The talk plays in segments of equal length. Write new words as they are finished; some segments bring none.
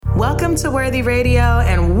Welcome to Worthy Radio,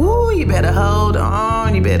 and woo, you better hold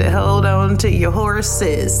on. You better hold on to your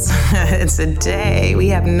horses. Today, we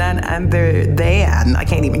have none other than, I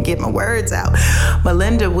can't even get my words out,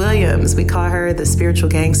 Melinda Williams. We call her the spiritual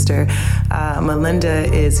gangster. Melinda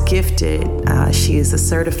is gifted. She is a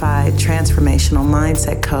certified transformational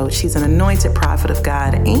mindset coach. She's an anointed prophet of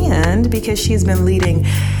God, and because she's been leading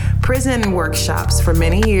prison workshops for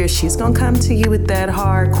many years, she's gonna come to you with that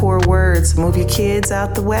hardcore words. Move your kids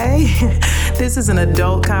out the way. This is an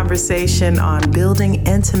adult conversation on building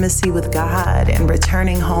intimacy with God and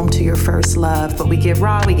returning home to your first love. But we get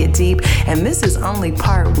raw, we get deep, and this is only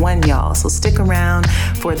part one, y'all. So stick around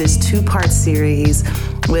for this two-part series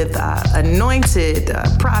with anointed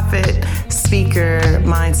prophet, speaker,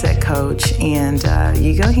 mindset coach, and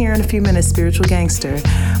you're gonna hear in a few minutes spiritual gangster,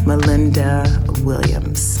 Melinda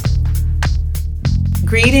Williams.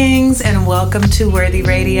 Greetings and welcome to Worthy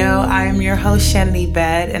Radio. I am your host, Shannon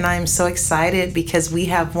Yvette, and I am so excited because we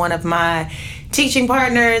have one of my teaching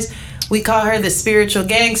partners. We call her the spiritual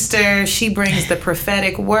gangster. She brings the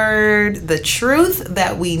prophetic word, the truth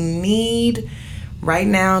that we need right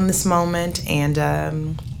now in this moment.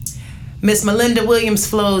 And Miss Melinda Williams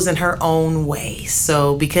flows in her own way.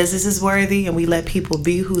 So because this is Worthy and we let people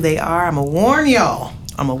be who they are, I'm going to warn y'all.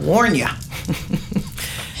 I'm going to warn ya.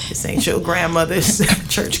 This ain't your grandmother's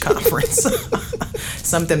church conference.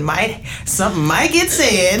 Something might get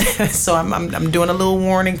said. So I'm doing a little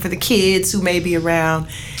warning for the kids who may be around.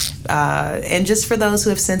 And just for those who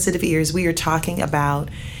have sensitive ears, we are talking about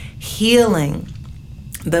healing,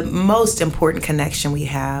 the most important connection we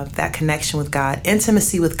have, that connection with God,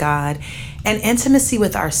 intimacy with God, and intimacy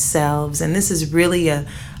with ourselves. And this is really a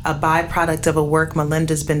byproduct of a work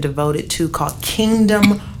Melinda's been devoted to called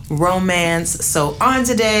Kingdom Romance. So on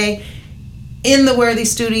today, in the Worthy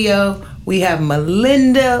Studio, we have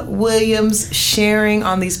Melinda Williams sharing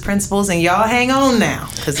on these principles. And y'all hang on now,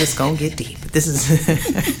 because it's going to get deep. This is,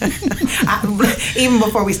 even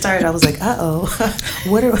before we started, I was like,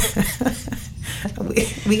 what are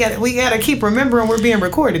we got to keep remembering we're being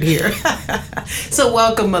recorded here. So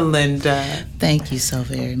welcome, Melinda. Thank you so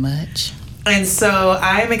very much. And so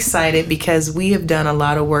I'm excited because we have done a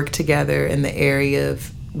lot of work together in the area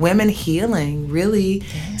of women healing, really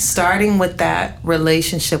starting with that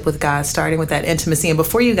relationship with God, starting with that intimacy. And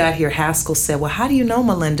before you got here, Haskell said, well, how do you know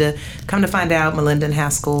Melinda? Come to find out, Melinda and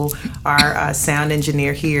Haskell are sound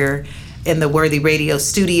engineer here in the Worthy Radio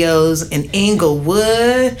Studios in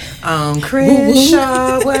Inglewood,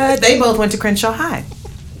 Crenshaw. They both went to Crenshaw High.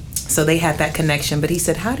 So they had that connection. But he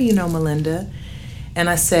said, how do you know Melinda? And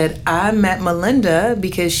I said, I met Melinda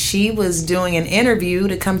because she was doing an interview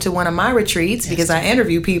to come to one of my retreats, because I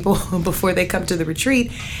interview people before they come to the retreat.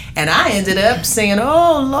 And I ended up saying,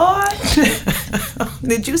 oh, Lord,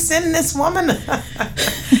 did you send this woman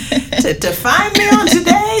to find me on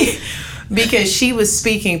today? Because she was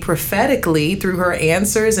speaking prophetically through her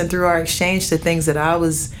answers and through our exchange to things that I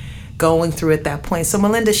was going through at that point. So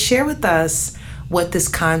Melinda, share with us what this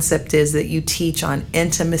concept is that you teach on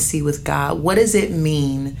intimacy with God. What does it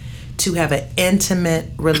mean to have an intimate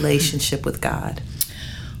relationship with God?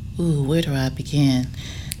 Ooh, where do I begin?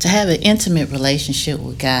 To have an intimate relationship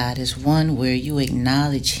with God is one where you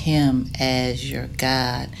acknowledge Him as your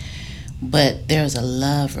God, but there's a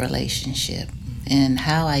love relationship. And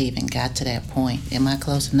how I even got to that point. Am I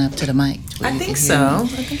close enough to the mic? I think so. I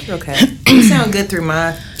think you're okay. You sound good through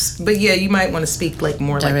but yeah, you might want to speak like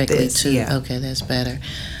more directly like this. Yeah. Okay, that's better.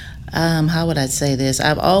 How would I say this?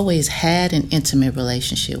 I've always had an intimate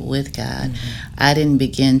relationship with God. Mm-hmm. I didn't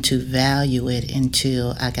begin to value it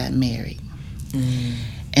until I got married. Mm-hmm.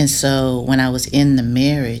 And so when I was in the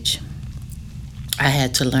marriage, I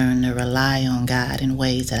had to learn to rely on God in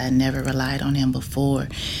ways that I never relied on Him before.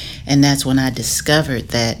 And that's when I discovered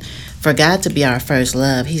that for God to be our first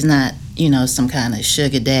love, He's not, some kind of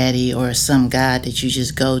sugar daddy or some God that you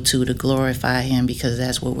just go to glorify Him because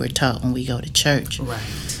that's what we're taught when we go to church. Right.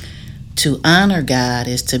 To honor God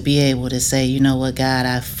is to be able to say, you know what, God,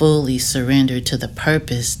 I fully surrender to the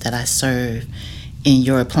purpose that I serve in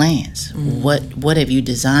your plans. Mm. What have you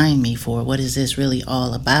designed me for? What is this really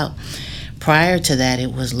all about? Prior to that,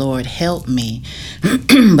 it was, Lord, help me.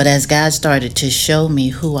 But as God started to show me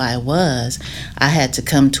who I was, I had to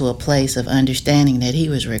come to a place of understanding that He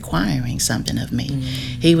was requiring something of me. Mm.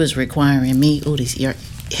 He was requiring me, these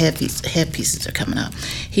head pieces are coming up.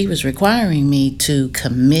 He was requiring me to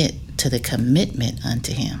commit to the commitment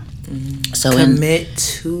unto Him. Mm. So commit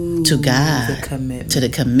to God, the commitment. To the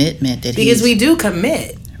commitment that because we do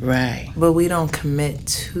commit. Right. But we don't commit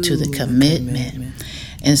to the commitment.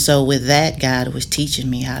 And so with that, God was teaching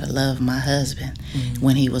me how to love my husband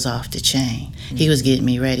when he was off the chain. He was getting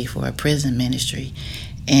me ready for a prison ministry.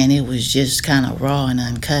 And it was just kind of raw and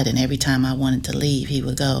uncut. And every time I wanted to leave, he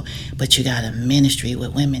would go, but you got a ministry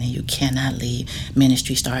with women and you cannot leave.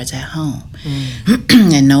 Ministry starts at home.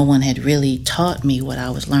 And no one had really taught me what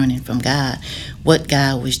I was learning from God. What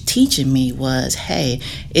God was teaching me was, hey,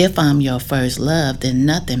 if I'm your first love, then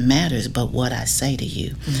nothing matters but what I say to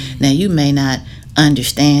you. Now, you may not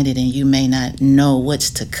understand it and you may not know what's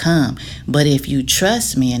to come, but if you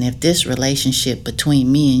trust me and if this relationship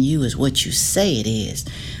between me and you is what you say it is,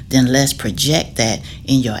 then let's project that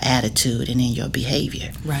in your attitude and in your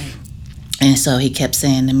behavior. Right. And so he kept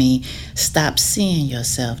saying to me, stop seeing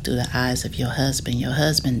yourself through the eyes of your husband. Your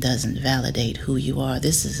husband doesn't validate who you are.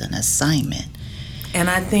 This is an assignment. And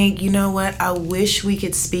I think, you know what, I wish we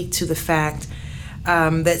could speak to the fact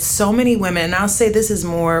that so many women, and I'll say this is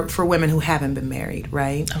more for women who haven't been married,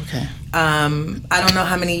 right? Okay. I don't know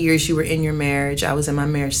how many years you were in your marriage. I was in my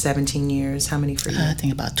marriage 17 years. How many for you? I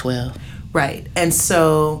think about 12. Right. And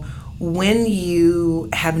so when you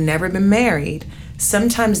have never been married,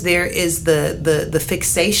 sometimes there is the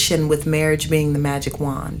fixation with marriage being the magic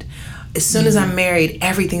wand. As soon as I'm married,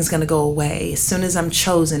 everything's going to go away. As soon as I'm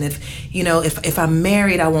chosen, if I'm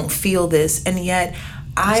married, I won't feel this. And yet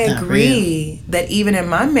I agree that even in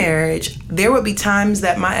my marriage, there would be times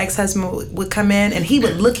that my ex-husband would come in and he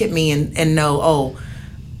would look at me and know,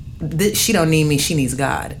 she don't need me, she needs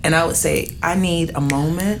God. And I would say, I need a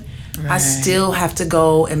moment. Right. I still have to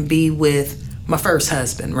go and be with my first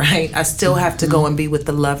husband, right? I still have to go and be with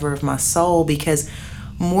the lover of my soul, because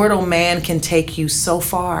mortal man can take you so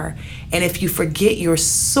far. And if you forget your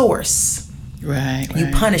source, you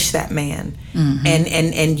punish that man,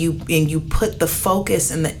 and you put the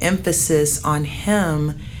focus and the emphasis on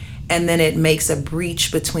him, and then it makes a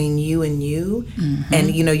breach between you and you,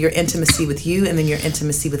 and your intimacy with you, and then your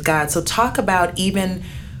intimacy with God. So talk about, even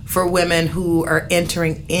for women who are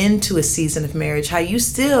entering into a season of marriage, how you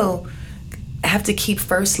still have to keep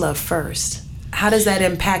first love first. How does that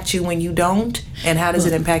impact you when you don't, and how does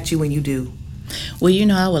it impact you when you do? Well,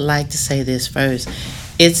 I would like to say this first.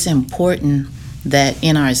 It's important that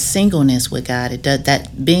in our singleness with God,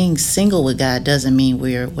 that being single with God doesn't mean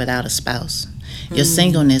we're without a spouse. Your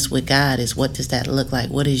singleness with God is, what does that look like?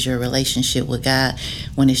 What is your relationship with God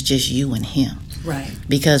when it's just you and Him? Right.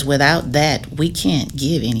 Because without that, we can't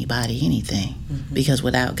give anybody anything. Because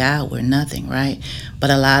without God, we're nothing, right? But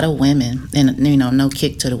a lot of women, and no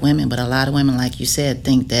kick to the women, but a lot of women, like you said,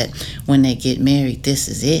 think that when they get married, this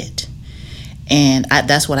is it. And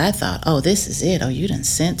that's what I thought. Oh, this is it. Oh, you done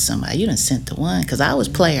sent somebody. You done sent the one. Because I was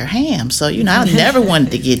player ham. So, I never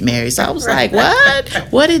wanted to get married. So I was like, what?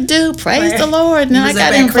 What'd it do? Praise the Lord. And I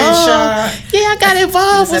got involved. Yeah, I got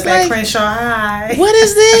involved. Was like, Crenshaw High. What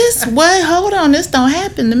is this? What? Hold on. This don't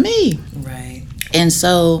happen to me. Right. And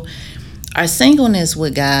so our singleness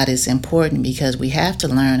with God is important, because we have to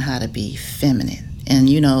learn how to be feminine. And,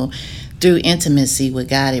 through intimacy with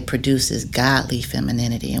God, it produces godly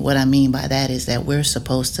femininity. And what I mean by that is that we're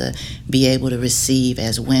supposed to be able to receive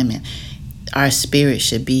as women. Our spirit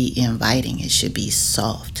should be inviting. It should be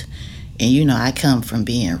soft. And, I come from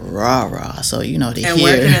being raw. So, and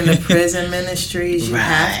working in the prison ministries, you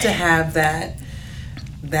have to have that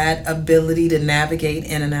ability to navigate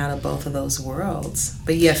in and out of both of those worlds.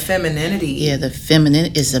 But femininity. Yeah, the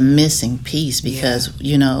feminine is a missing piece, because,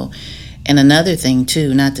 And another thing,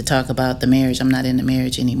 too, not to talk about the marriage, I'm not in the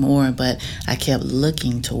marriage anymore, but I kept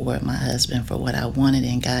looking toward my husband for what I wanted,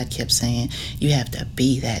 and God kept saying, you have to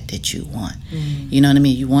be that you want. You know what I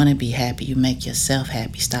mean? You want to be happy. You make yourself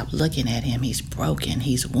happy. Stop looking at him. He's broken.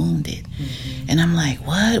 He's wounded. And I'm like,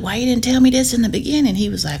 what? Why you didn't tell me this in the beginning? He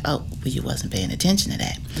was like, oh, well, you wasn't paying attention to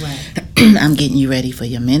that. Right. I'm getting you ready for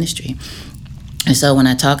your ministry. And so when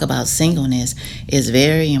I talk about singleness, it's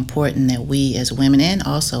very important that we as women, and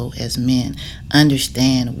also as men,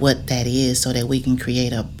 understand what that is, so that we can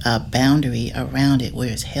create a boundary around it where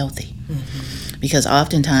it's healthy. Because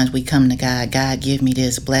oftentimes we come to God, give me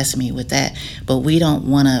this, bless me with that, but we don't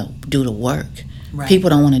want to do the work. Right. People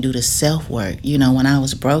don't want to do the self-work. When I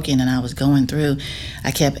was broken and I was going through, I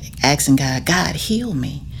kept asking God, heal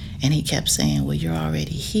me. And he kept saying, well, you're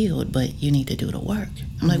already healed, but you need to do the work.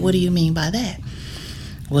 I'm like, what do you mean by that?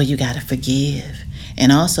 Well, you got to forgive.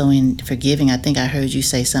 And also in forgiving, I think I heard you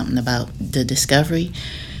say something about the discovery.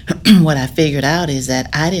 What I figured out is that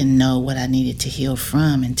I didn't know what I needed to heal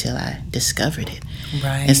from until I discovered it.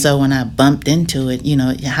 Right. And so when I bumped into it,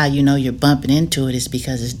 how you're bumping into it is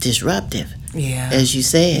because it's disruptive. as you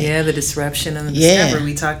said. Yeah, the disruption and the discovery.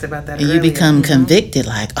 We talked about that earlier. And you become convicted,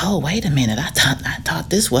 like, oh, wait a minute, I thought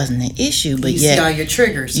this wasn't an issue. But you yet, see all your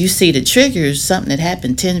triggers. You see the triggers, something that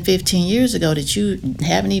happened 10, 15 years ago that you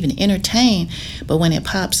haven't even entertained. But when it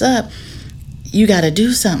pops up, you got to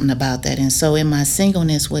do something about that. And so in my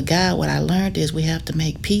singleness with God, what I learned is we have to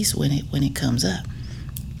make peace when it comes up.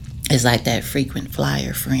 It's like that frequent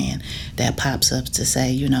flyer friend that pops up to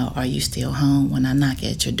say, are you still home? When I knock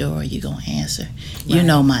at your door, you going to answer. Right. You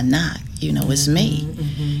know my knock. It's me.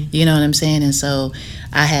 Mm-hmm. You know what I'm saying? And so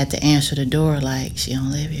I had to answer the door like, she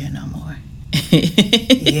don't live here no more.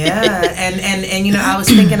 Yeah. And I was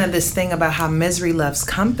thinking of this thing about how misery loves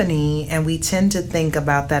company, and we tend to think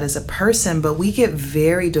about that as a person, but we get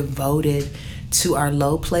very devoted to our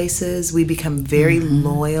low places. We become very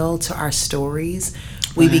loyal to our stories.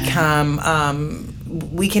 We become,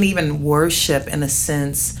 we can even worship in a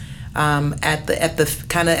sense at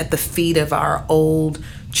the feet of our old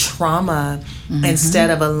trauma instead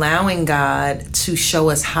of allowing God to show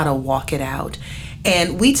us how to walk it out.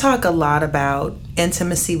 And we talk a lot about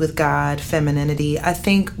intimacy with God, femininity. I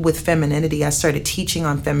think with femininity, I started teaching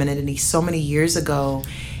on femininity so many years ago,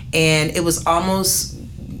 and it was almost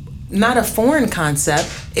not a foreign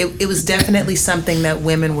concept. It was definitely something that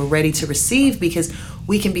women were ready to receive, because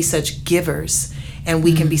we can be such givers and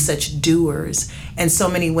we can be such doers. And so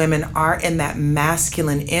many women are in that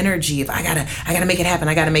masculine energy of I gotta make it happen.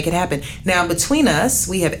 I gotta make it happen. Now between us,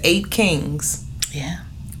 we have 8 kings. Yeah.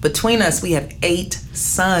 Between us, we have 8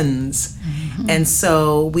 sons. And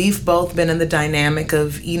so we've both been in the dynamic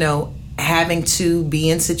of, having to be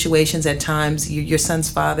in situations at times. Your son's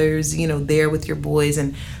father's, there with your boys,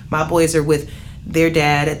 and my boys are with their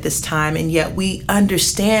dad at this time, and yet we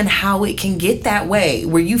understand how it can get that way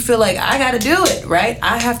where you feel like I got to do it, right?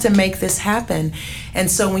 I have to make this happen. And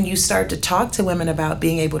so when you start to talk to women about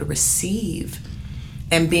being able to receive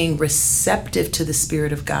and being receptive to the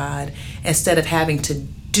Spirit of God instead of having to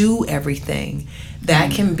do everything,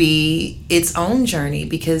 that can be its own journey,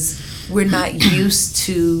 because we're not used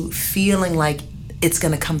to feeling like it's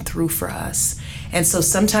going to come through for us. And so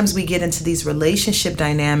sometimes we get into these relationship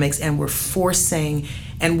dynamics and we're forcing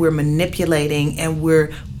and we're manipulating and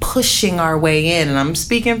we're pushing our way in. And I'm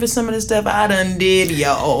speaking for some of the stuff I done did,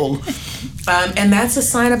 y'all. And that's a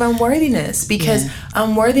sign of unworthiness, because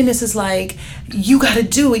unworthiness is like, you got to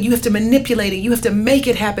do it. You have to manipulate it. You have to make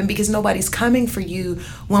it happen because nobody's coming for you,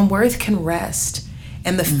 when worth can rest.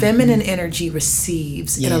 And the feminine energy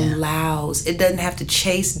receives, it allows, it doesn't have to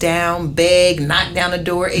chase down, beg, knock down the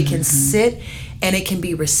door. It can sit and it can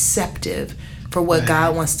be receptive for what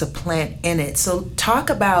God wants to plant in it. So talk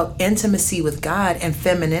about intimacy with God and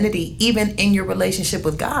femininity, even in your relationship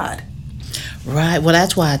with God. Right. Well,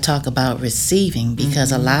 that's why I talk about receiving,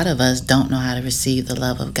 because a lot of us don't know how to receive the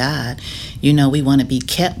love of God. We want to be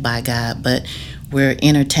kept by God, but we're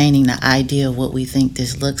entertaining the idea of what we think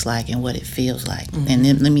this looks like and what it feels like. And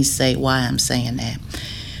then let me say why I'm saying that.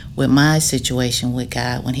 With my situation with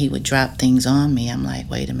God, when he would drop things on me, I'm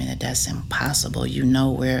like, wait a minute, that's impossible.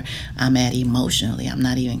 Where I'm at emotionally. I'm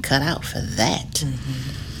not even cut out for that.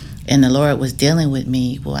 And the Lord was dealing with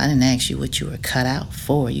me. Well, I didn't ask you what you were cut out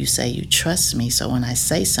for. You say you trust me. So when I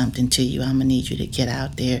say something to you, I'm going to need you to get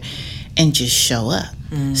out there and just show up.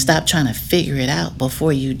 Stop trying to figure it out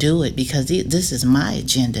before you do it, because this is my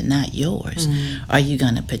agenda, not yours. Are you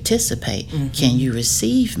going to participate? Can you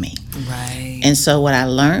receive me? Right. And so what I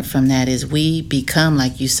learned from that is we become,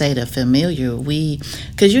 like you say, the familiar.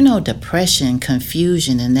 Because depression,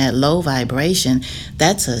 confusion, and that low vibration,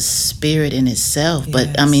 that's a spirit in itself. But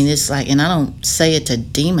it's like, and I don't say it to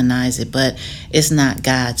demonize it, but it's not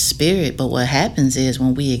God's spirit. But what happens is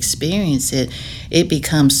when we experience it, it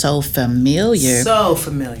becomes so familiar.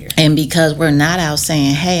 And because we're not out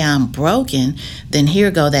saying, hey, I'm broken, then here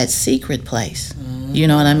go that secret place. You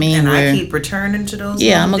know what I mean? And I keep returning to those.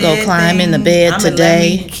 Yeah, I'm going to go climb in the bed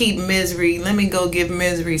today. Let me keep misery. Let me go give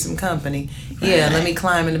misery some company. Yeah, let me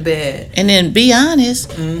climb in the bed. And then be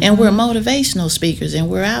honest, and we're motivational speakers, and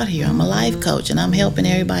we're out here. I'm a life coach, and I'm helping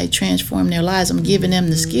everybody transform their lives. I'm giving them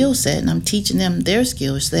the skill set, and I'm teaching them their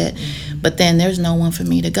skill set. But then there's no one for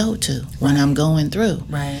me to go to when I'm going through.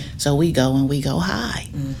 Right. So we go and we go high.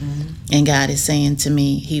 And God is saying to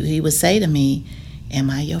me, he would say to me, am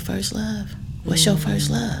I your first love? What's your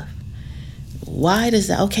first love? Why does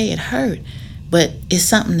that? Okay, it hurt, but it's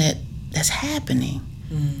something that's happening.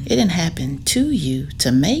 It didn't happen to you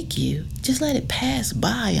to make you. Just let it pass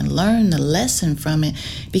by and learn the lesson from it.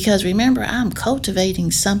 Because remember, I'm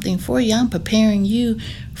cultivating something for you. I'm preparing you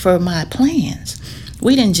for my plans.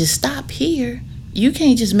 We didn't just stop here. You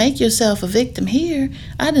can't just make yourself a victim here.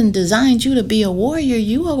 I done designed you to be a warrior.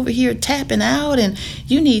 You over here tapping out, and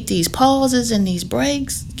you need these pauses and these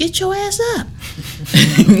breaks. Get your ass up.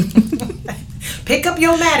 Pick up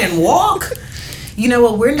your mat and walk. You know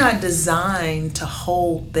what? We're not designed to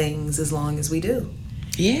hold things as long as we do.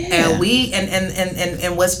 Yeah. And we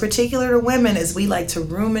and what's particular to women is we like to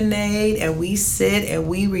ruminate, and we sit and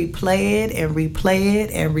we replay it and replay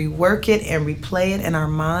it and rework it and replay it in our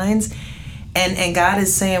minds. And God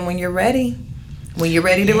is saying, when you're ready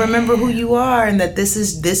to remember who you are, and that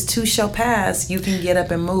this too shall pass, you can get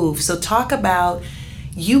up and move. So talk about,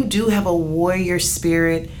 you do have a warrior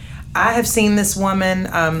spirit. I have seen this woman.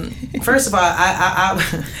 First of all,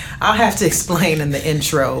 I'll have to explain in the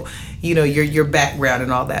intro, your background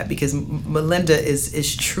and all that, because Melinda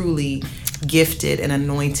is truly gifted and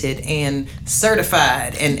anointed and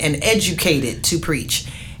certified and educated to preach.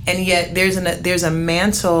 And yet there's a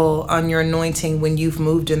mantle on your anointing when you've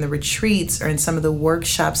moved in the retreats or in some of the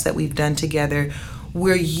workshops that we've done together,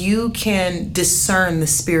 where you can discern the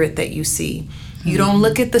spirit that you see. You don't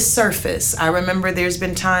look at the surface. I remember there's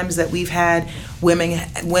been times that we've had women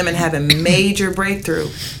have a major breakthrough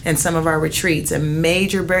in some of our retreats, a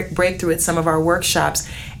major breakthrough at some of our workshops,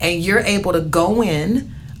 and you're able to go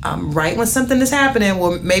in right when something is happening.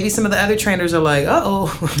 Well, maybe some of the other trainers are like, uh-oh.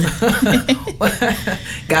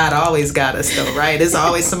 God always got us though, right? There's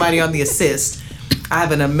always somebody on the assist. I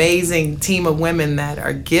have an amazing team of women that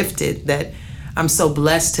are gifted, that I'm so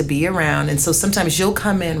blessed to be around. And so sometimes you'll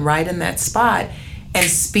come in right in that spot and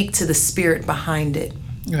speak to the spirit behind it.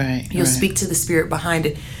 Right. You'll speak to the spirit behind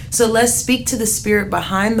it. So let's speak to the spirit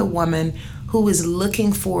behind the woman who is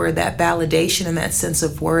looking for that validation and that sense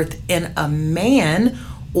of worth in a man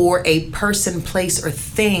or a person, place, or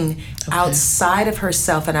thing outside of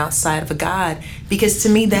herself and outside of a God. Because to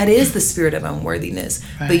me, that is the spirit of unworthiness.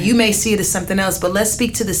 Right. But you may see it as something else. But let's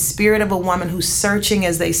speak to the spirit of a woman who's searching,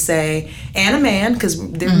 as they say, and a man, because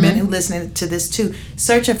there are men who listen to this too,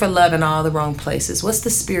 searching for love in all the wrong places. What's the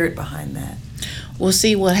spirit behind that? Well,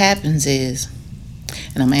 see, what happens is,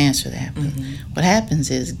 and I'm going to answer that, but what happens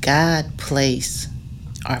is God placed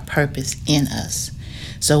our purpose in us.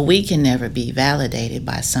 So we can never be validated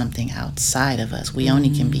by something outside of us. We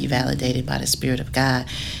only can be validated by the Spirit of God.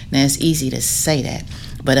 Now, it's easy to say that,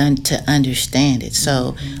 but to understand it.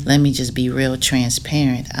 So let me just be real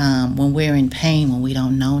transparent. When we're in pain, when we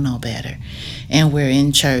don't know no better, and we're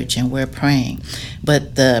in church and we're praying,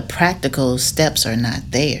 but the practical steps are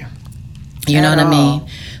not there. You know what I mean?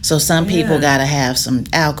 So some people got to have some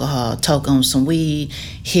alcohol, toke on some weed,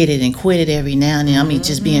 hit it and quit it every now and then. I mean,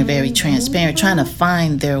 just being very transparent, trying to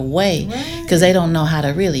find their way, because they don't know how to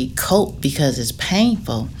really cope because it's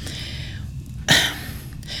painful.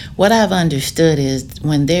 What I've understood is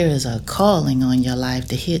when there is a calling on your life,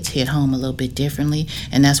 the hits hit home a little bit differently,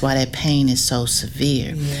 and that's why that pain is so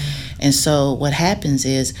severe. Yeah. And so what happens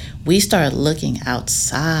is we start looking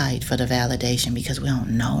outside for the validation because we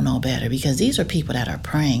don't know no better. Because these are people that are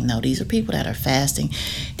praying. No, these are people that are fasting.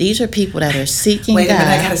 These are people that are seeking God. Wait a minute,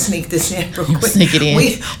 I gotta sneak this in real quick. Sneak it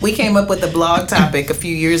in. We came up with a blog topic a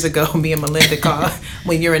few years ago, me and Melinda, called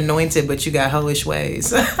 "When You're Anointed But You Got Hoish Ways."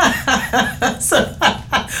 So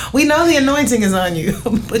we know the anointing is on you,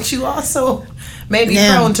 but you also may be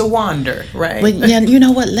prone to wander, right? But yeah, you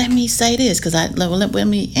know what? Let me say this, because let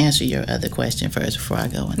me answer your other question first before I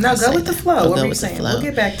go. No, go with the flow. What were you saying? We'll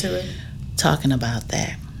get back to it. Talking about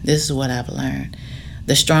that, this is what I've learned.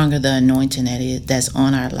 The stronger the anointing that's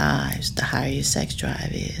on our lives, the higher your sex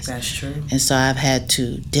drive is. That's true. And so I've had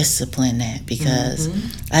to discipline that, because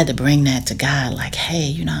I had to bring that to God. Like, hey,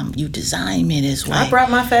 you designed me this way. I brought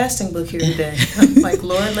my fasting book here today. I'm like,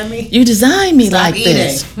 Lord, let me. You designed me like eating.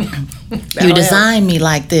 this. You designed me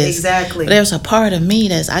like this. Exactly. But there's a part of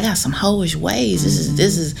me I got some hoish ways.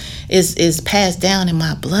 This is passed down in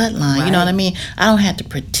my bloodline. Right. You know what I mean? I don't have to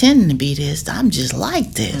pretend to be this. I'm just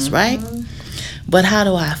like this, right? But how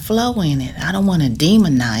do I flow in it? I don't want to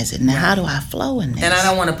demonize it. Now, how do I flow in this? And I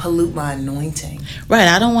don't want to pollute my anointing. Right.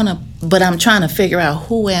 I don't want to, but I'm trying to figure out,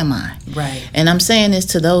 who am I? Right. And I'm saying this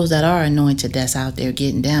to those that are anointed, that's out there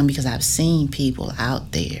getting down, because I've seen people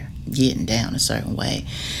out there getting down a certain way.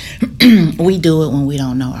 We do it when we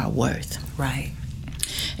don't know our worth. Right.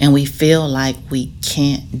 And we feel like we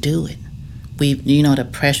can't do it. The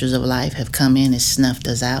pressures of life have come in and snuffed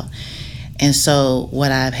us out. And so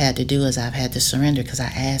what I've had to do is I've had to surrender, because I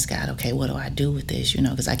asked God, okay, what do I do with this?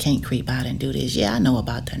 Because I can't creep out and do this. Yeah, I know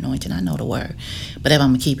about the anointing. I know the word. But if I'm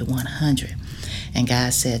going to keep it 100. And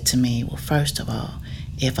God said to me, well, first of all,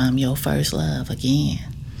 if I'm your first love again,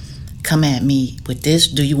 come at me with this.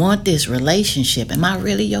 Do you want this relationship? Am I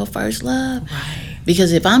really your first love? Right.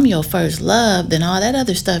 Because if I'm your first love, then all that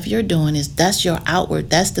other stuff you're doing that's your outward.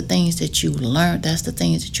 That's the things that you learned. That's the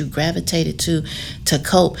things that you gravitated to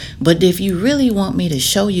cope. But if you really want me to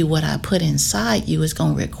show you what I put inside you, it's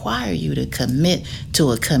going to require you to commit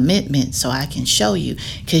to a commitment so I can show you,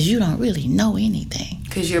 because you don't really know anything.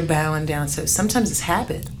 Because you're bowing down. So sometimes it's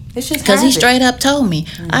habit. It's just because he straight up told me,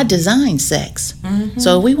 I designed sex.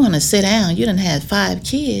 So if we want to sit down, you done had 5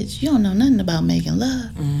 kids, you don't know nothing about making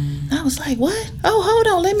love. I was like, what? Oh, hold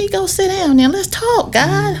on, let me go sit down now. Let's talk,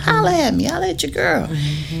 God. Holla at me. Holla at your girl.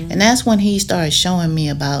 And that's when he started showing me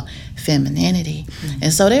about femininity.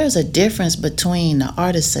 And so there's a difference between the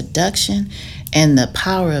art of seduction and the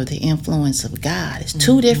power of the influence of God. It's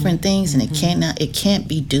 2 different things, and it can't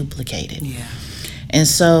be duplicated. Yeah. And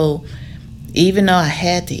so even though I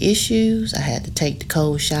had the issues, I had to take the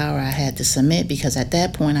cold shower, I had to submit, because at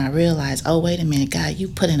that point I realized, oh, wait a minute, God, you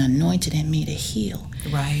put an anointing in me to heal.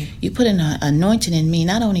 Right. You put an anointing in me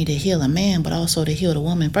not only to heal a man, but also to heal the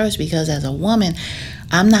woman first, because as a woman,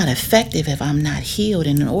 I'm not effective if I'm not healed.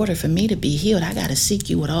 And in order for me to be healed, I got to seek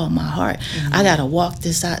you with all my heart. I got to walk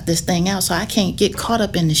this thing out. So I can't get caught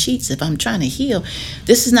up in the sheets if I'm trying to heal.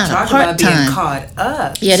 This is not a part-time. Talk about being caught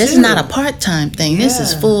up. Yeah, this is not a part-time thing. Yeah. This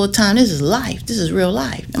is full-time. This is life. This is real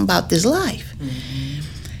life. I'm about this life.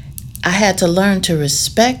 I had to learn to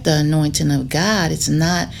respect the anointing of God. It's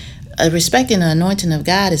not... respecting the anointing of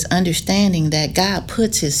God is understanding that God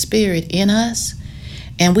puts his spirit in us,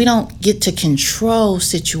 and we don't get to control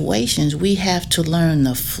situations. We have to learn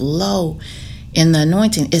the flow in the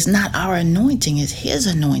anointing. It's not our anointing, it's his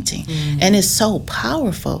anointing. And it's so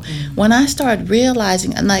powerful. When I started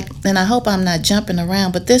realizing, and I hope I'm not jumping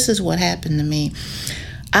around, but this is what happened to me.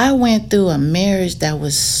 I went through a marriage that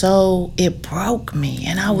was it broke me,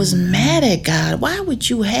 and I was mad at God. Why would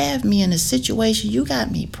you have me in a situation? You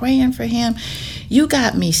got me praying for him. You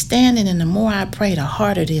got me standing, and the more I pray, the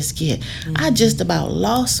harder this get. I just about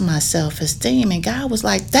lost my self-esteem, and God was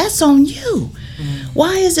like, that's on you.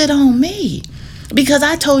 Why is it on me? Because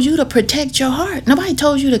I told you to protect your heart. Nobody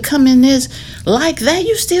told you to come in this like that.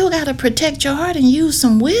 You still got to protect your heart and use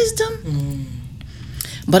some wisdom.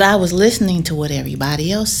 But I was listening to what everybody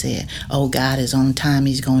else said. Oh, God is on time.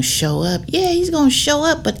 He's going to show up. Yeah, he's going to show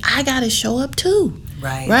up, but I got to show up too.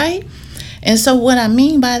 Right? And so what I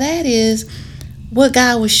mean by that is, what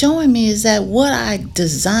God was showing me is that what I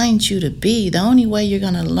designed you to be, the only way you're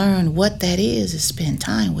going to learn what that is spend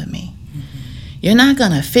time with me. You're not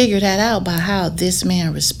going to figure that out by how this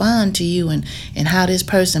man responds to you and how this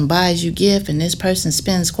person buys you gift and this person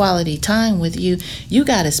spends quality time with you. You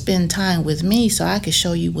got to spend time with me so I can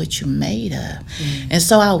show you what you're made of. And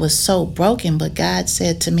so I was so broken, but God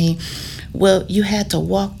said to me, well, you had to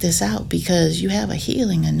walk this out because you have a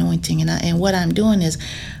healing anointing. And what I'm doing is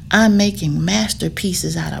I'm making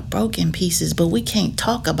masterpieces out of broken pieces, but we can't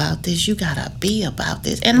talk about this. You got to be about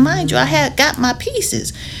this. And mind you, I had got my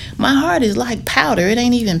pieces. My heart is like powder. It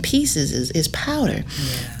ain't even pieces. It's powder.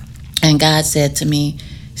 Yeah. And God said to me,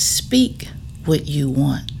 speak what you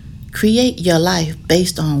want. Create your life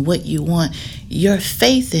based on what you want. Your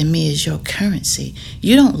faith in me is your currency.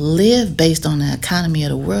 You don't live based on the economy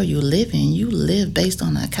of the world you live in. You live based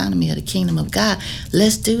on the economy of the kingdom of God.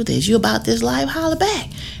 Let's do this. You about this life? Holler back.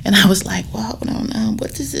 And I was like, well, hold on now.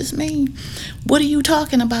 What does this mean? What are you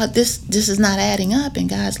talking about? This is not adding up. And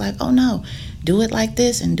God's like, oh no, do it like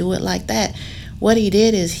this and do it like that. What he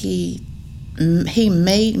did is he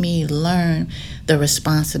made me learn the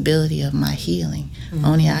responsibility of my healing.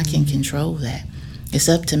 Only I can control that. It's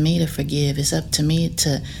up to me to forgive. It's up to me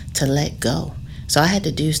to let go. So I had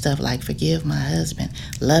to do stuff like forgive my husband,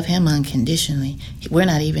 love him unconditionally. We're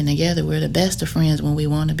not even together. We're the best of friends when we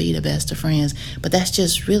want to be the best of friends. But that's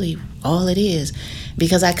just really all it is.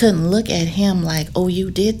 Because I couldn't look at him like, oh,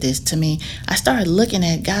 you did this to me. I started looking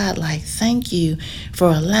at God like, thank you for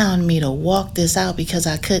allowing me to walk this out, because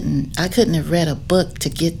I couldn't have read a book to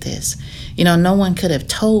get this. You know, no one could have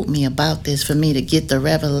told me about this for me to get the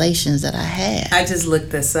revelations that I had. I just looked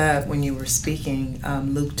this up when you were speaking,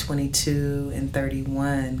 Luke 22 and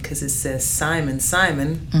 31, because it says, Simon,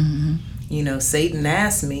 Simon, you know, Satan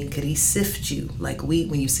asked me, could he sift you like wheat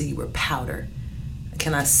when you see you were powder?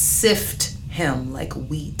 Can I sift him like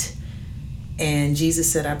wheat? And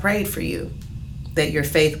Jesus said, I prayed for you that your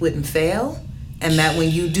faith wouldn't fail, and that when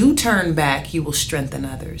you do turn back, you will strengthen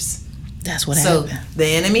others. That's what happened. So the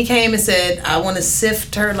enemy came and said, I want to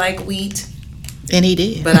sift her like wheat. And he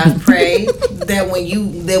did. But I pray that when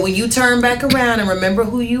you turn back around and remember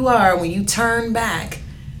who you are, when you turn back,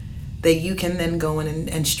 that you can then go in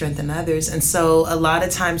and strengthen others. And so a lot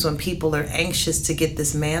of times when people are anxious to get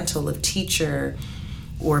this mantle of teacher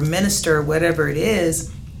or minister, whatever it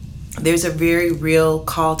is, there's a very real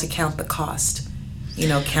call to count the cost.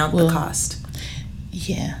 Count the cost.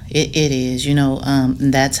 Yeah, it is.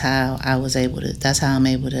 That's how I'm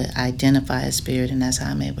able to identify a spirit, and that's how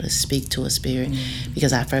I'm able to speak to a spirit,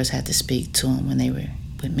 because I first had to speak to them when they were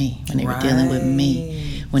with me, when they were dealing with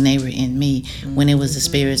me, when they were in me, when it was the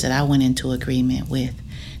spirits that I went into agreement with.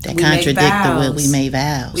 That contradict the will. We made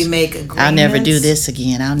vows. We make agreements. I'll never do this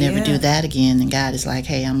again. I'll never do that again. And God is like,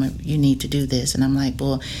 hey, you need to do this. And I'm like,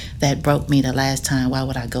 well, that broke me the last time. Why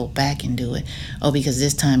would I go back and do it? Oh, because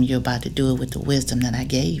this time you're about to do it with the wisdom that I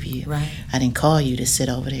gave you. Right. I didn't call you to sit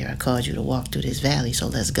over there. I called you to walk through this valley. So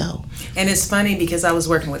let's go. And it's funny because I was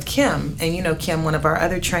working with Kim, and Kim, one of our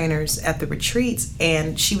other trainers at the retreats,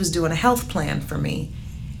 and she was doing a health plan for me.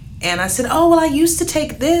 And I said, oh, well, I used to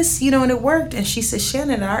take this, and it worked. And she said,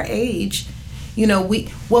 Shannon, at our age,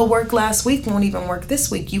 what worked last week won't even work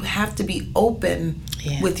this week. You have to be open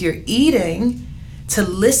with your eating to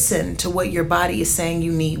listen to what your body is saying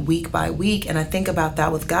you need week by week. And I think about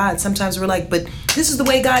that with God. Sometimes we're like, but this is the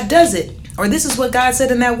way God does it. Or this is what God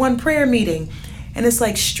said in that one prayer meeting. And it's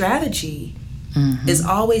like strategy is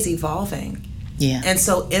always evolving. Yeah. And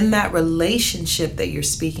so in that relationship that you're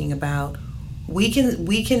speaking about, we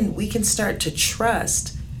can start to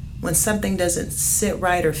trust when something doesn't sit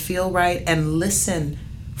right or feel right, and listen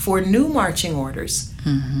for new marching orders.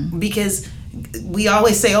 Because we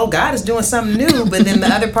always say, oh, God is doing something new, but then the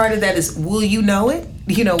other part of that is, will you know it?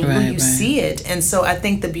 Will you see it? And so I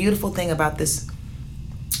think the beautiful thing about this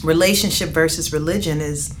relationship versus religion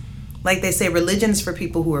is, like they say, religion is for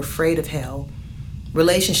people who are afraid of hell.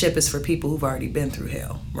 Relationship is for people who've already been through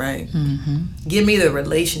hell, right? Give me the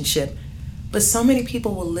relationship. But so many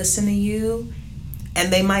people will listen to you,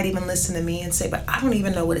 and they might even listen to me and say, but I don't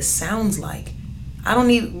even know what it sounds like.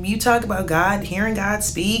 You talk about God, hearing God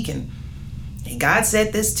speak, and God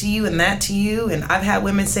said this to you and that to you. And I've had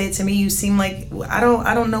women say to me, you seem like, I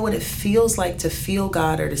don't know what it feels like to feel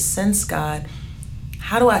God or to sense God.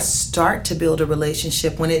 How do I start to build a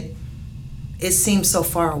relationship when it seems so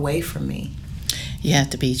far away from me? You have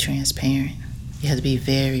to be transparent. You have to be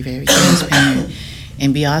very, very transparent.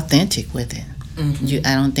 And be authentic with it.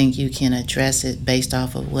 I don't think you can address it based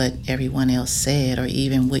off of what everyone else said or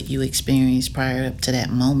even what you experienced prior up to that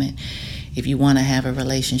moment. If you want to have a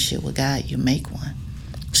relationship with God, you make one.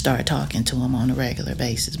 Start talking to him on a regular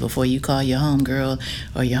basis. Before you call your homegirl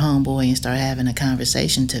or your homeboy and start having a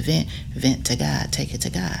conversation to vent to God. Take it to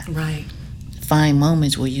God. Right. Find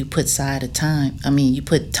moments where you put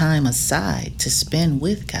time aside to spend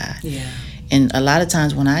with God. Yeah. And a lot of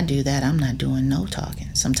times when I do that, I'm not doing no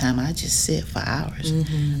talking. Sometimes I just sit for hours.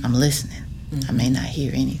 I'm listening. I may not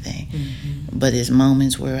hear anything. But there's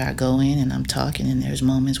moments where I go in and I'm talking, and there's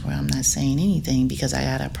moments where I'm not saying anything because I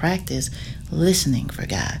got to practice listening for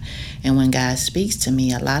God. And when God speaks to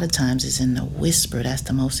me, a lot of times it's in the whisper. That's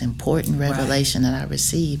the most important revelation that I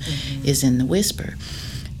receive is in the whisper.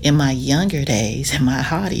 In my younger days, in my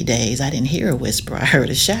haughty days, I didn't hear a whisper. I heard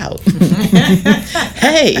a shout.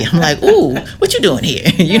 Hey, I'm like, ooh, what you doing here?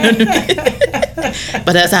 You know what I mean?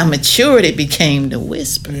 But as I matured, it became the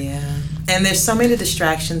whisper. Yeah. And there's so many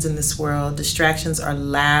distractions in this world. Distractions are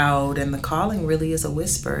loud, and the calling really is a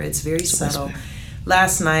whisper. It's very subtle. Whisper.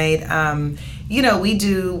 Last night,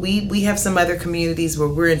 we have some other communities where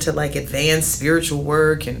we're into like advanced spiritual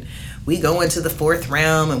work, and we go into the fourth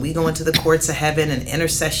realm, and we go into the courts of heaven and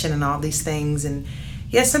intercession and all these things. And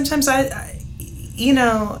sometimes I'm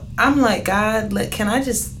like, God,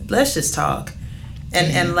 let's just talk.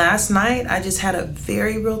 And last night I just had a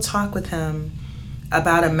very real talk with him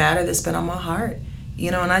about a matter that's been on my heart,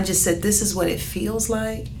 and I just said, this is what it feels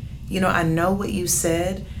like. I know what you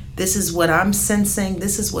said. This is what I'm sensing.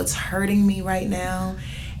 This is what's hurting me right now.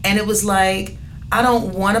 And it was like, I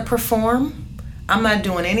don't want to perform. I'm not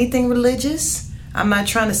doing anything religious. I'm not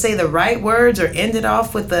trying to say the right words or end it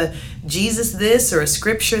off with a Jesus this or a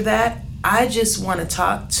scripture that. I just want to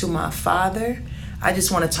talk to my Father. I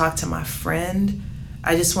just want to talk to my friend.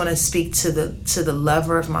 I just want to speak to the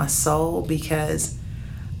lover of my soul, because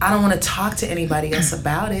I don't want to talk to anybody else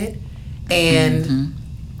about it. And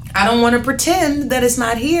I don't want to pretend that it's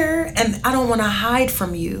not here, and I don't want to hide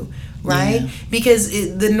from you. Right? Yeah.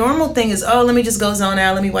 Because the normal thing is, let me just go zone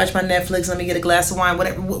out. Let me watch my Netflix. Let me get a glass of wine.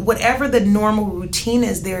 Whatever the normal routine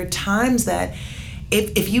is, there are times that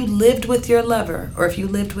if you lived with your lover, or if you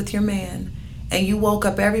lived with your man, and you woke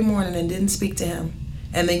up every morning and didn't speak to him,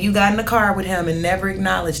 and then you got in the car with him and never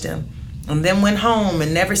acknowledged him, and then went home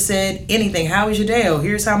and never said anything, how was your day? Oh,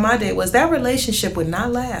 here's how my day was. That relationship would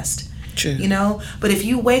not last. True. But if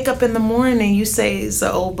you wake up in the morning and you say, it's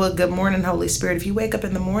the old book, Good Morning, Holy Spirit. If you wake up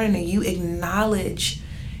in the morning and you acknowledge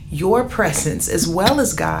your presence as well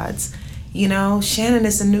as God's. You know, Shannon,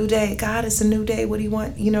 it's a new day. God, it's a new day. What do you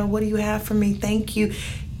want? You know, what do you have for me? Thank you.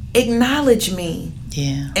 Acknowledge me.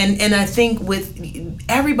 Yeah. And I think with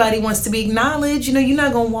everybody wants to be acknowledged. You know, you're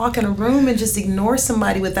not going to walk in a room and just ignore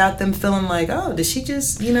somebody without them feeling like, oh, did she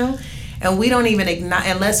just, you know? And we don't even acknowledge,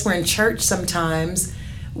 unless we're in church sometimes,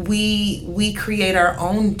 we create our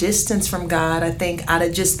own distance from God, I think, out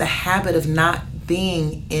of just the habit of not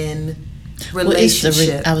being in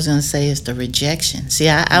relationship. I was going to say it's the rejection. See,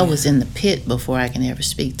 I was in the pit before I can ever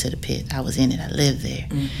speak to the pit. I was in it. I lived there.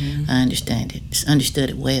 I understood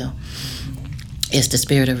it well. It's the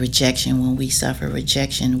spirit of rejection. When we suffer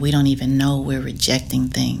rejection, we don't even know we're rejecting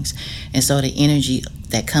things. And so the energy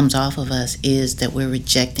that comes off of us is that we're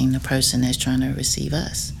rejecting the person that's trying to receive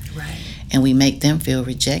us. Right. And we make them feel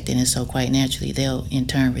rejected, and so quite naturally they'll in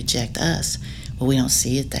turn reject us, but we don't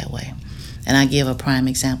see it that way. And I give a prime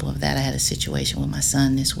example of that. I had a situation with my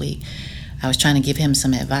son this week. I was trying to give him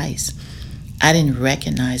some advice. I didn't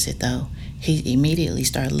recognize it though. He immediately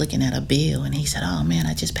started looking at a bill, and he said, oh man,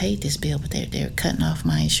 I just paid this bill, but they're cutting off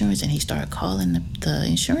my insurance. And he started calling the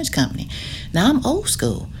insurance company. Now I'm old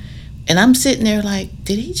school, and I'm sitting there like,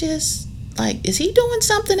 did he just, like, is he doing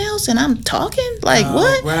something else and I'm talking? Like,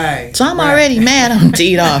 what? Right. So I'm already mad. I'm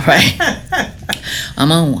teed off, right?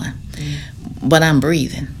 I'm on one. But I'm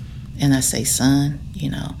breathing. And I say, son, you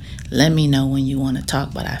know, let me know when you want to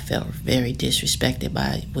talk, but I felt very disrespected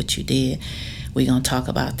by what you did. We're going to talk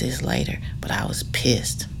about this later. But I was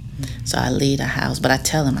pissed. So I leave the house, but I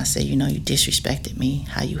tell him, I say, you know, you disrespected me,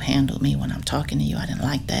 how you handled me when I'm talking to you. I didn't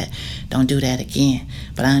like that. Don't do that again.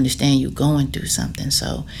 But I understand you going through something,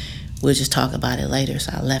 so we'll just talk about it later.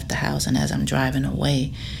 So I left the house, and as I'm driving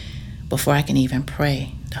away, before I can even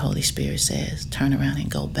pray, the Holy Spirit says, turn around and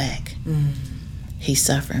go back. He's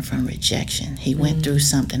suffering from rejection. He went through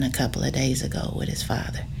something a couple of days ago with his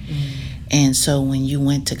father. And so when you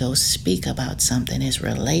went to go speak about something, it's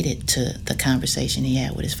related to the conversation he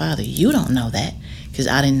had with his father. You don't know that, because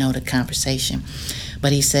I didn't know the conversation.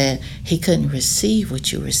 But he said he couldn't receive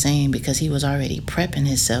what you were saying because he was already prepping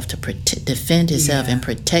himself to defend himself and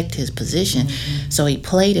protect his position. So he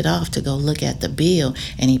played it off to go look at the bill,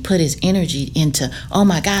 and he put his energy into, oh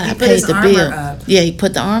my God, I paid the bill. Yeah, he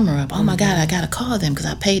put the armor up. Oh my God, I got to call them because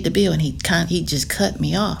I paid the bill. And he just cut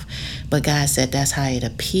me off. But God said that's how it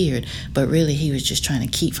appeared. But really, he was just trying to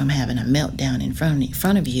keep from having a meltdown in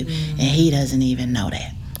front of you. And he doesn't even know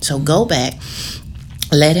that. So go back.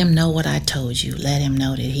 Let him know what I told you. Let him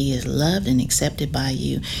know that he is loved and accepted by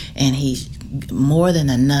you, and he's more than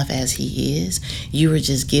enough as he is. You were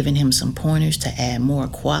just giving him some pointers to add more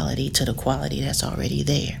quality to the quality that's already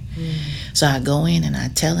there. So I go in and I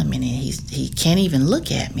tell him, and he can't even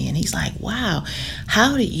look at me, and he's like, wow,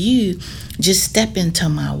 how did you just step into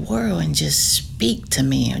my world and just speak to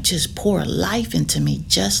me and just pour life into me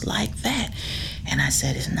just like that? And I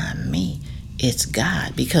said, it's not me. It's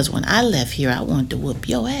God, because when I left here, I wanted to whoop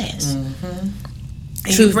your ass. And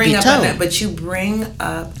you bring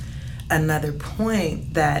up another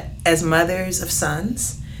point that as mothers of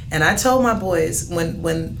sons, and I told my boys when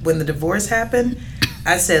the divorce happened,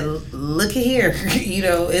 I said, look at here, you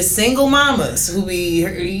know, it's single mamas who be,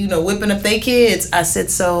 you know, whipping up their kids. I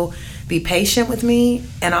said, so be patient with me.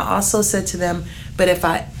 And I also said to them, but if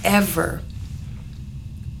I ever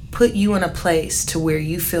put you in a place to where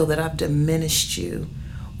you feel that I've diminished you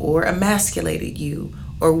or emasculated you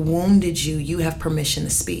or wounded you, you have permission to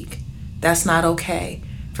speak. That's not okay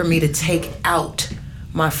for me to take out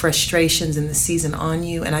my frustrations in the season on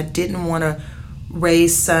you. And I didn't want to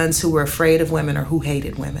raise sons who were afraid of women or who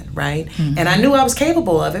hated women, right? And I knew I was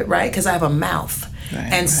capable of it, right? Because I have a mouth.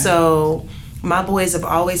 So my boys have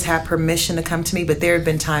always had permission to come to me, but there have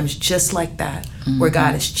been times just like that where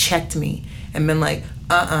God has checked me and been like,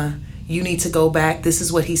 you need to go back. This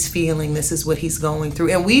is what he's feeling. This is what he's going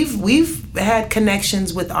through. And we've had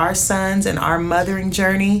connections with our sons and our mothering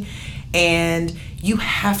journey, and you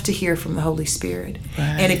have to hear from the Holy Spirit.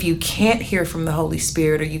 And if you can't hear from the Holy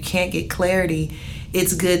Spirit or you can't get clarity,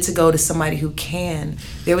 it's good to go to somebody who can.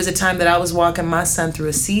 There was a time that I was walking my son through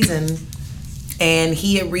a season, and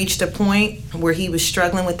he had reached a point where he was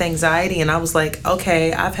struggling with anxiety, and I was like,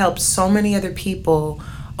 okay, I've helped so many other people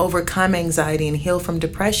overcome anxiety and heal from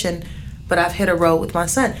depression, but I've hit a road with my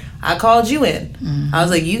son. I called you in. I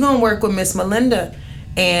was like, you gonna work with Miss Melinda.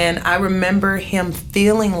 And I remember him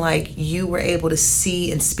feeling like you were able to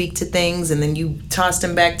see and speak to things, and then you tossed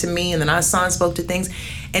him back to me, and then our son spoke to things.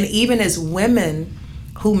 And even as women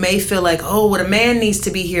who may feel like, oh, what a man needs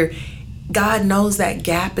to be here, God knows that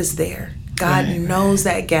gap is there. God knows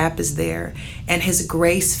that gap is there, and his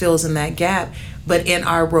grace fills in that gap. But in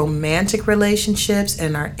our romantic relationships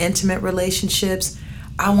and our intimate relationships,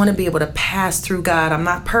 I want to be able to pass through God. I'm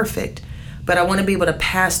not perfect, but I want to be able to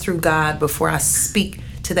pass through God before I speak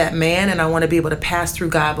to that man, and I want to be able to pass through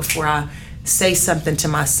God before I say something to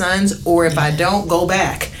my sons, or if I don't, go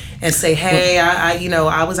back and say, hey,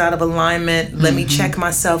 I was out of alignment. Let me check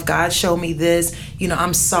myself. God showed me this.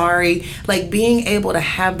 I'm sorry. Like, being able to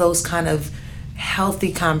have those kind of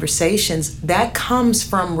healthy conversations, that comes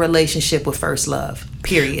from relationship with first love,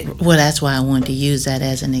 period. Well, that's why I wanted to use that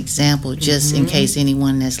as an example, just in case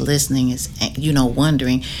anyone that's listening is,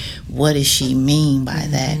 wondering, what does she mean by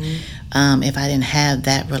that? If I didn't have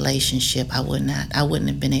that relationship, I wouldn't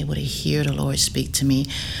have been able to hear the Lord speak to me.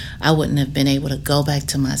 I wouldn't have been able to go back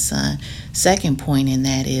to my son. Second point in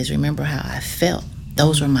that is, remember how I felt.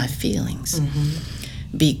 Those were my feelings.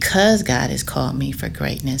 Because God has called me for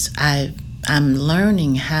greatness, I'm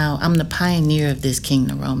learning how, I'm the pioneer of this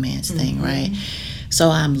kingdom romance thing, right? So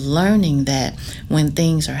I'm learning that when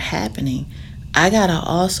things are happening, I gotta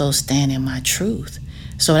also stand in my truth.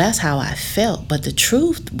 So that's how I felt. But the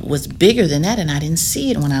truth was bigger than that, and I didn't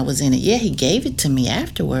see it when I was in it. Yeah, he gave it to me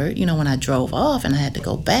afterward, when I drove off and I had to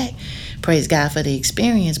go back. Praise God for the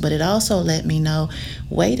experience. But it also let me know,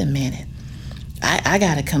 wait a minute. I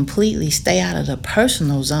got to completely stay out of the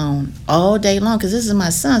personal zone all day long, because this is my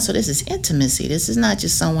son. So this is intimacy. This is not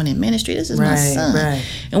just someone in ministry. This is my son. Right.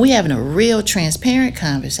 And we having a real transparent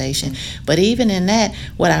conversation. But even in that,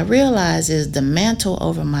 what I realize is the mantle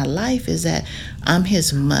over my life is that I'm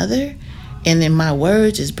his mother. And then my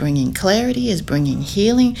words is bringing clarity, is bringing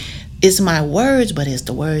healing. It's my words, but it's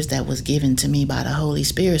the words that was given to me by the Holy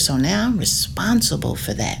Spirit. So now I'm responsible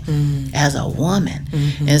for that as a woman.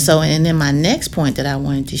 And then my next point that I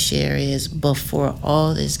wanted to share is, before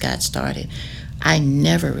all this got started, I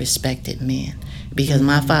never respected men, because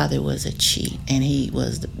my father was a cheat, and he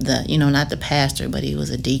was the not the pastor, but he was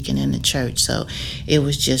a deacon in the church. So it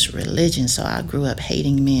was just religion. So I grew up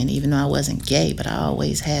hating men, even though I wasn't gay, but I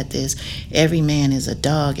always had this, every man is a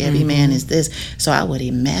dog, every man is this. So I would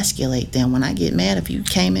emasculate them. When I get mad, if you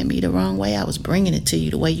came at me the wrong way, I was bringing it to you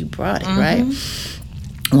the way you brought it, right?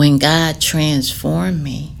 When God transformed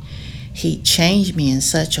me, he changed me in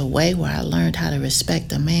such a way where I learned how to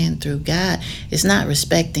respect a man through God. It's not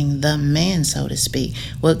respecting the man, so to speak.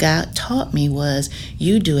 What God taught me was,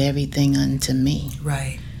 you do everything unto me.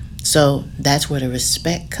 Right. So that's where the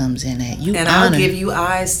respect comes in at. And I'll give you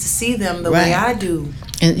eyes to see them the way I do.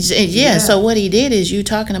 And so what he did is, you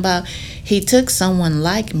talking about, he took someone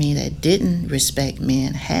like me that didn't respect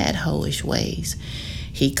men, had hoish ways.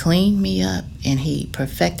 He cleaned me up, and he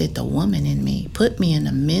perfected the woman in me, put me in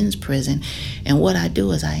a men's prison. And what I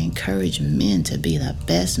do is I encourage men to be the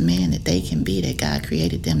best man that they can be, that God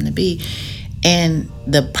created them to be. And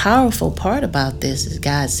the powerful part about this is,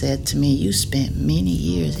 God said to me, you spent many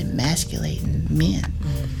years emasculating men.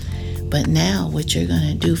 But now what you're going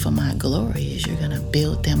to do for my glory is, you're going to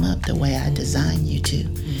build them up the way I designed you to.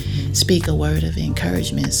 Speak a word of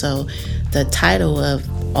encouragement. So the title of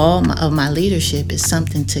all of my leadership is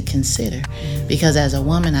something to consider, because as a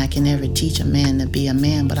woman, I can never teach a man to be a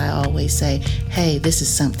man, but I always say, hey, this is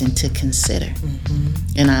something to consider.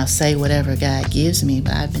 And I'll say whatever God gives me,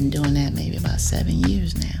 but I've been doing that maybe about 7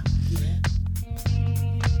 years now.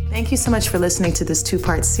 Thank you so much for listening to this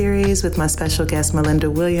 2-part series with my special guest,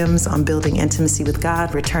 Melinda Williams, on building intimacy with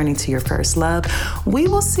God, returning to your first love. We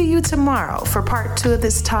will see you tomorrow for part 2 of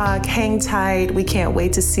this talk. Hang tight. We can't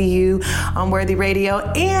wait to see you on Worthy Radio,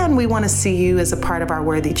 and we want to see you as a part of our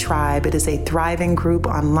Worthy Tribe. It is a thriving group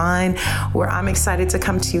online where I'm excited to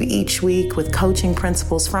come to you each week with coaching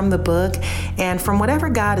principles from the book and from whatever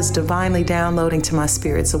God is divinely downloading to my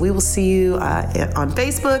spirit. So we will see you on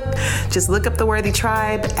Facebook. Just look up the Worthy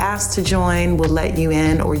Tribe. Ask to join, we'll let you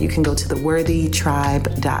in, or you can go to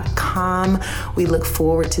theworthytribe.com. We look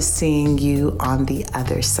forward to seeing you on the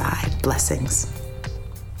other side. Blessings.